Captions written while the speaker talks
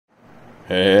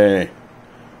Hey,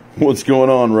 what's going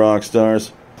on, rock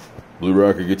stars? Blue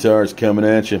Rocker Guitars coming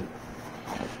at you.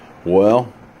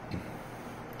 Well,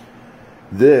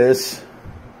 this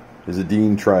is a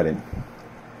Dean Trident,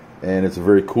 and it's a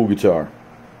very cool guitar.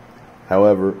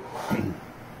 However,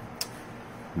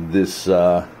 this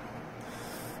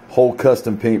whole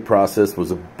custom paint process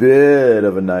was a bit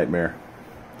of a nightmare.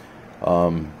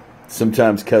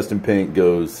 Sometimes custom paint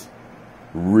goes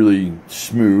really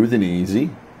smooth and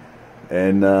easy,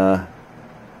 and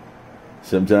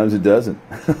sometimes it doesn't.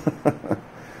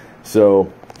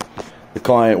 So the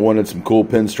client wanted some cool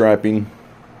pinstriping,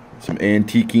 some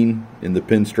antiquing in the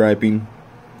pinstriping,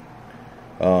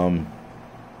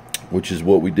 which is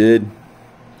what we did.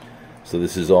 So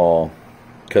this is all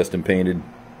custom painted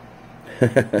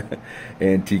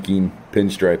antiquing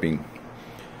pinstriping.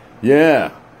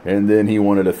 Yeah, and then he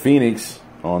wanted a Phoenix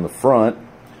on the front.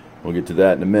 We'll get to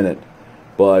that in a minute.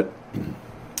 But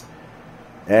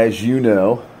as you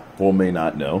know, well, may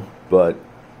not know, but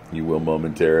you will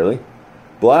momentarily,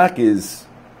 black is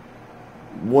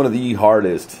one of the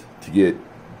hardest to get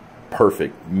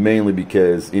perfect, mainly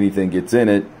because anything gets in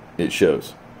it, it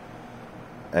shows.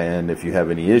 And if you have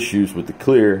any issues with the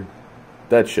clear,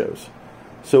 that shows.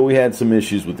 So we had some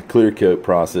issues with the clear coat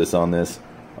process on this.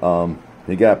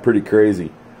 It got pretty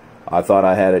crazy. I thought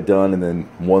I had it done, and then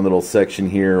one little section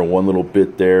here, or one little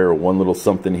bit there, or one little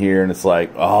something here, and it's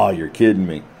like, oh, you're kidding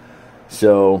me.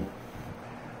 So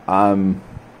I'm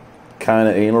kind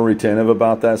of anal retentive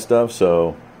about that stuff.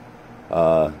 So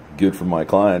good for my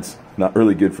clients, not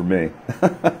really good for me.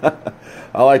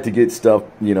 I like to get stuff,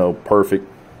 you know, perfect.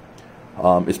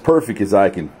 As perfect as I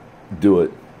can do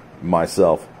it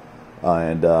myself,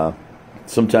 and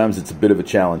sometimes it's a bit of a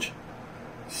challenge.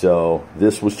 So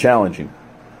this was challenging.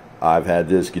 I've had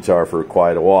this guitar for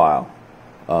quite a while.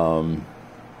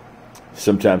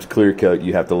 Sometimes clear coat,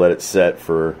 you have to let it set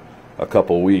for a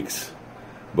couple weeks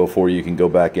before you can go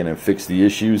back in and fix the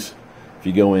issues. If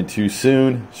you go in too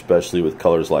soon, especially with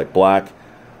colors like black,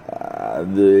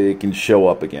 they can show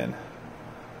up again.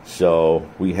 So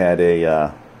we had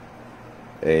a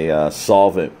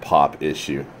solvent pop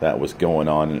issue that was going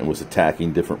on, and it was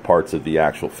attacking different parts of the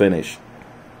actual finish.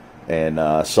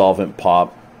 And solvent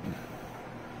pop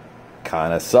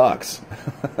kind of sucks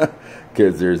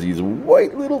because there's these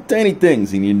white little tiny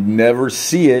things, and you never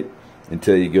see it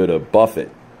until you go to buff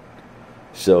it.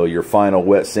 So your final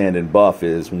wet sand and buff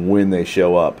is when they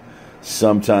show up.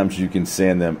 Sometimes you can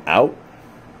sand them out,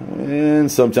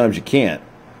 and sometimes you can't.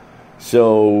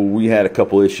 So we had a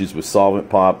couple issues with solvent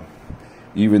pop.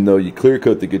 Even though you clear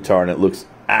coat the guitar and it looks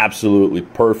absolutely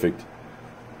perfect,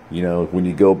 you know, when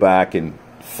you go back and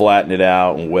flatten it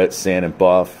out and wet sand and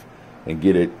buff and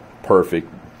get it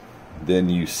perfect, then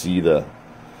you see the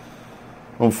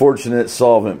unfortunate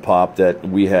solvent pop that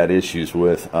we had issues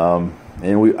with, and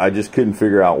I just couldn't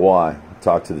figure out why.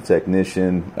 Talked to the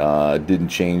technician, didn't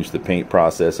change the paint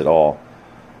process at all,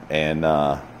 and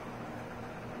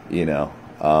you know,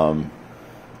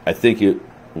 I think it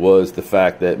was the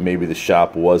fact that maybe the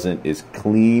shop wasn't as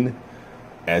clean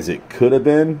as it could have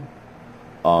been,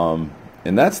 and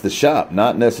that's the shop,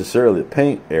 not necessarily the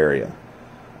paint area.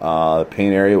 The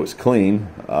paint area was clean.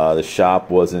 The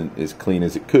shop wasn't as clean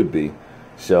as it could be.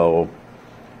 So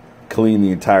clean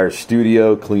the entire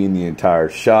studio, clean the entire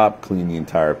shop, clean the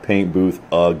entire paint booth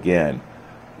again.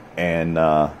 And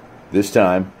this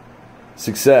time,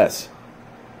 success.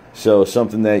 So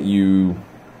something that you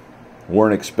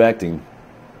weren't expecting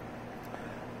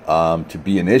to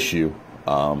be an issue,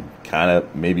 kind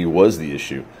of maybe was the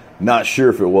issue. Not sure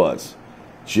if it was.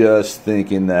 Just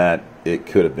thinking that it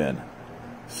could have been.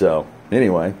 So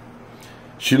anyway,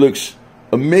 she looks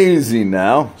amazing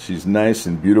now. She's nice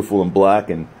and beautiful and black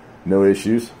and no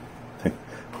issues.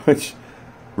 Which,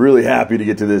 really happy to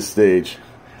get to this stage.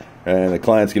 And the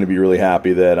client's going to be really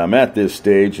happy that I'm at this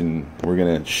stage, and we're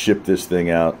going to ship this thing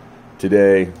out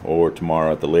today or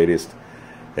tomorrow at the latest.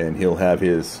 And he'll have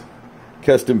his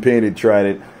custom painted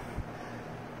Trident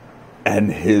and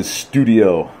his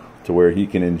studio to where he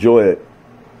can enjoy it.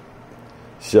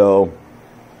 So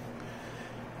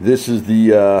this is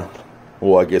the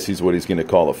well, I guess he's what he's going to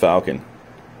call a Falcon,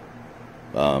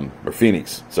 or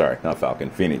Phoenix. Sorry, not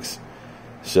Falcon, Phoenix.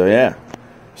 So yeah,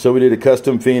 so we did a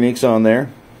custom Phoenix on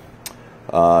there.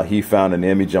 He found an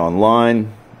image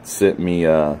online, sent me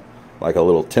like a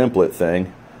little template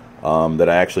thing that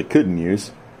I actually couldn't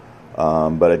use,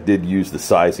 but I did use the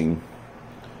sizing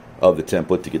of the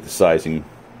template to get the sizing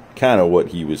kind of what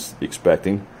he was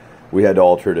expecting. We had to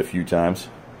alter it a few times,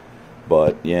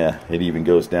 but yeah, it even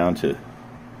goes down to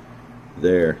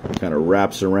there. It kind of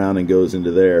wraps around and goes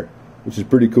into there, which is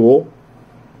pretty cool.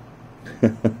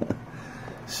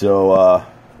 So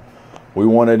we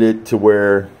wanted it to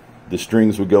where the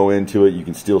strings would go into it. You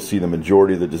can still see the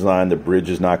majority of the design. The bridge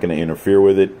is not going to interfere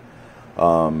with it.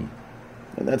 And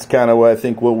that's kind of what I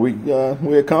think what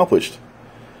we accomplished.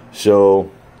 So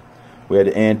we had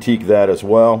to antique that as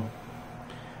well.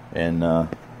 And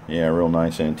yeah, real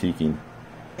nice antiquing.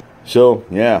 So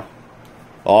yeah,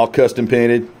 all custom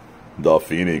painted, the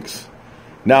Phoenix.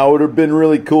 Now it would have been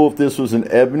really cool if this was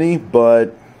an ebony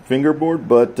fingerboard,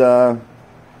 but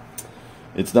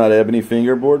it's not ebony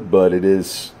fingerboard, but it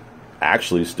is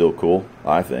actually still cool,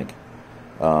 I think.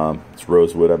 It's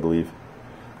rosewood, I believe,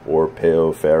 or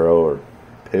Peo Ferro, or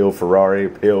Peo Ferrari,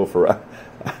 Peo Ferrari.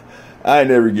 I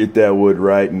never get that wood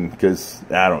right, because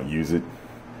I don't use it.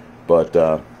 But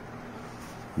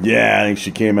yeah, I think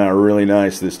she came out really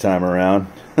nice this time around.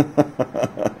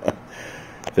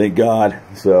 Thank God.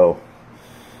 So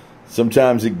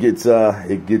sometimes it gets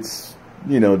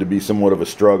you know, to be somewhat of a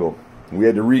struggle. We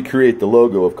had to recreate the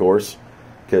logo, of course,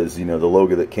 because you know the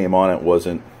logo that came on it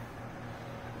wasn't,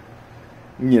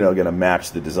 you know, going to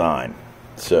match the design.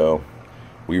 So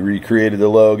we recreated the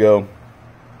logo.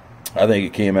 I think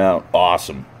it came out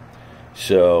awesome.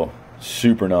 So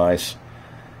super nice.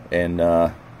 And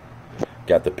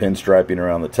got the pinstriping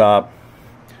around the top,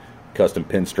 custom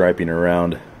pinstriping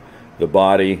around the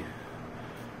body,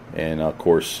 and of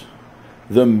course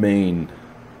the main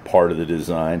part of the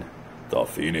design, the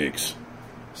Phoenix.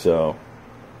 So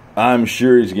I'm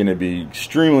sure he's going to be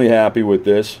extremely happy with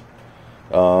this,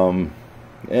 and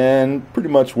pretty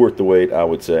much worth the wait, I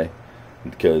would say,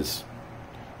 because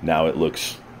now it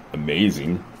looks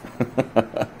amazing.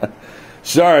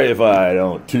 Sorry if I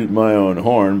don't toot my own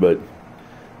horn, but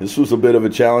this was a bit of a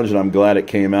challenge, and I'm glad it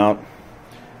came out.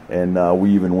 And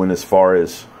we even went as far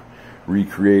as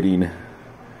recreating,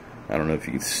 I don't know if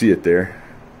you can see it there.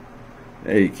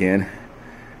 There you can.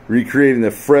 Recreating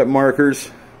the fret markers.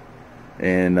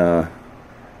 And of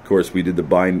course we did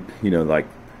the you know, like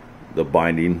the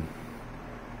binding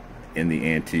in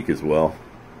the antique as well,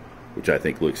 which I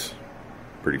think looks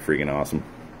pretty freaking awesome.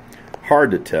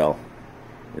 Hard to tell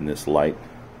in this light.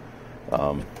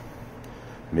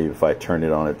 Maybe if I turn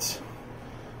it on its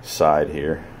side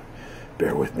here.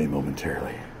 Bear with me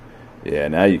momentarily. Yeah,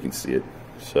 now you can see it.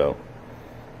 So,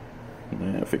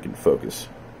 if it can focus.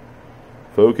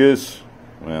 Focus.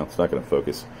 Well, it's not going to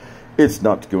focus. It's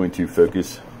not going to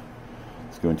focus.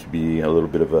 It's going to be a little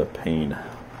bit of a pain.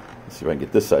 Let's see if I can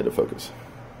get this side to focus.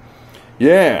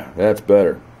 Yeah, that's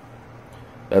better.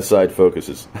 That side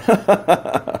focuses.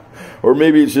 Or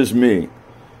maybe it's just me.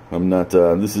 I'm not,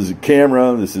 this is a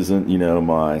camera. This isn't, you know,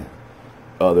 my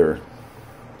other,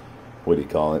 what do you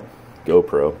call it?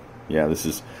 GoPro. Yeah, this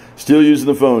is still using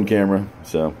the phone camera,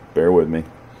 so bear with me.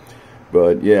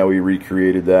 But yeah, we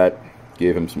recreated that.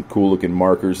 Gave him some cool looking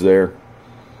markers there.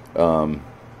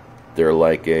 They're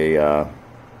like a, I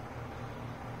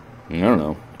don't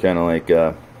know, kind of like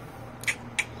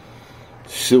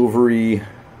silvery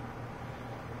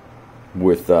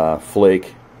with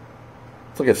flake.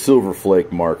 It's like a silver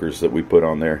flake markers that we put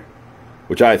on there,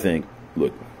 which I think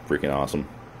look freaking awesome.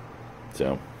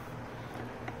 So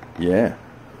yeah,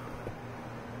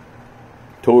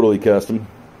 totally custom.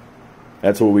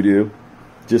 That's what we do,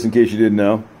 just in case you didn't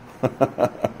know.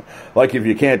 Like if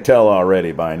you can't tell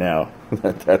already by now,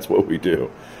 that's what we do.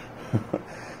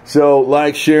 So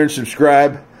like, share, and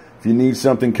subscribe if you need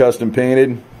something custom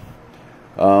painted.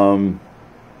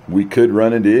 We could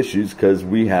run into issues, because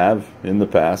we have in the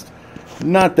past.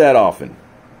 Not that often.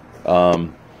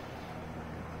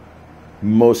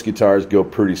 Most guitars go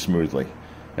pretty smoothly,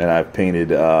 and I've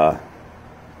painted I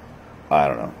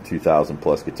don't know, 2,000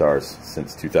 plus guitars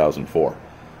since 2004.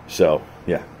 So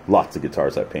yeah, lots of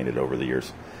guitars I've painted over the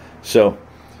years. So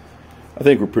I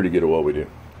think we're pretty good at what we do.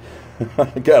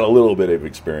 Got a little bit of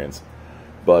experience,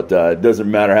 but it doesn't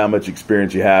matter how much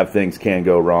experience you have, things can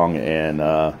go wrong,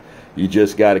 and you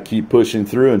just got to keep pushing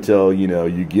through until, you know,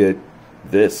 you get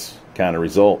this kind of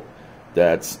result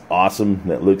that's awesome,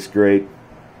 that looks great,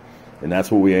 and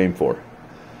that's what we aim for.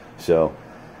 So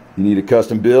you need a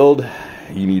custom build,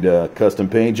 you need a custom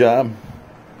paint job,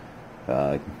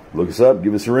 look us up,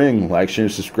 give us a ring, like, share,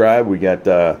 subscribe. We got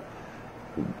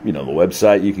you know, the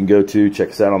website you can go to, check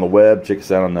us out on the web, check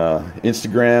us out on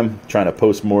Instagram, trying to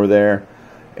post more there,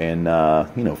 and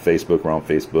you know, Facebook, we're on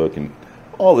Facebook, and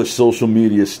all the social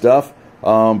media stuff.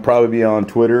 Probably be on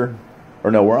Twitter,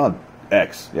 or no, we're on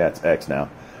X. Yeah, it's X now.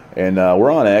 And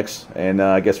we're on X, and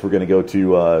I guess we're going to go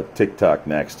to TikTok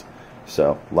next.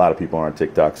 So a lot of people are on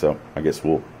TikTok, so I guess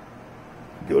we'll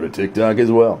go to TikTok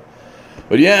as well.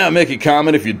 But yeah, make a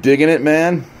comment if you're digging it,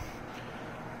 man.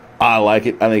 I like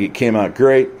it. I think it came out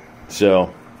great.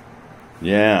 So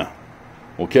yeah,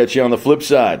 We'll catch you on the flip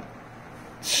side.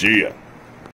 See ya.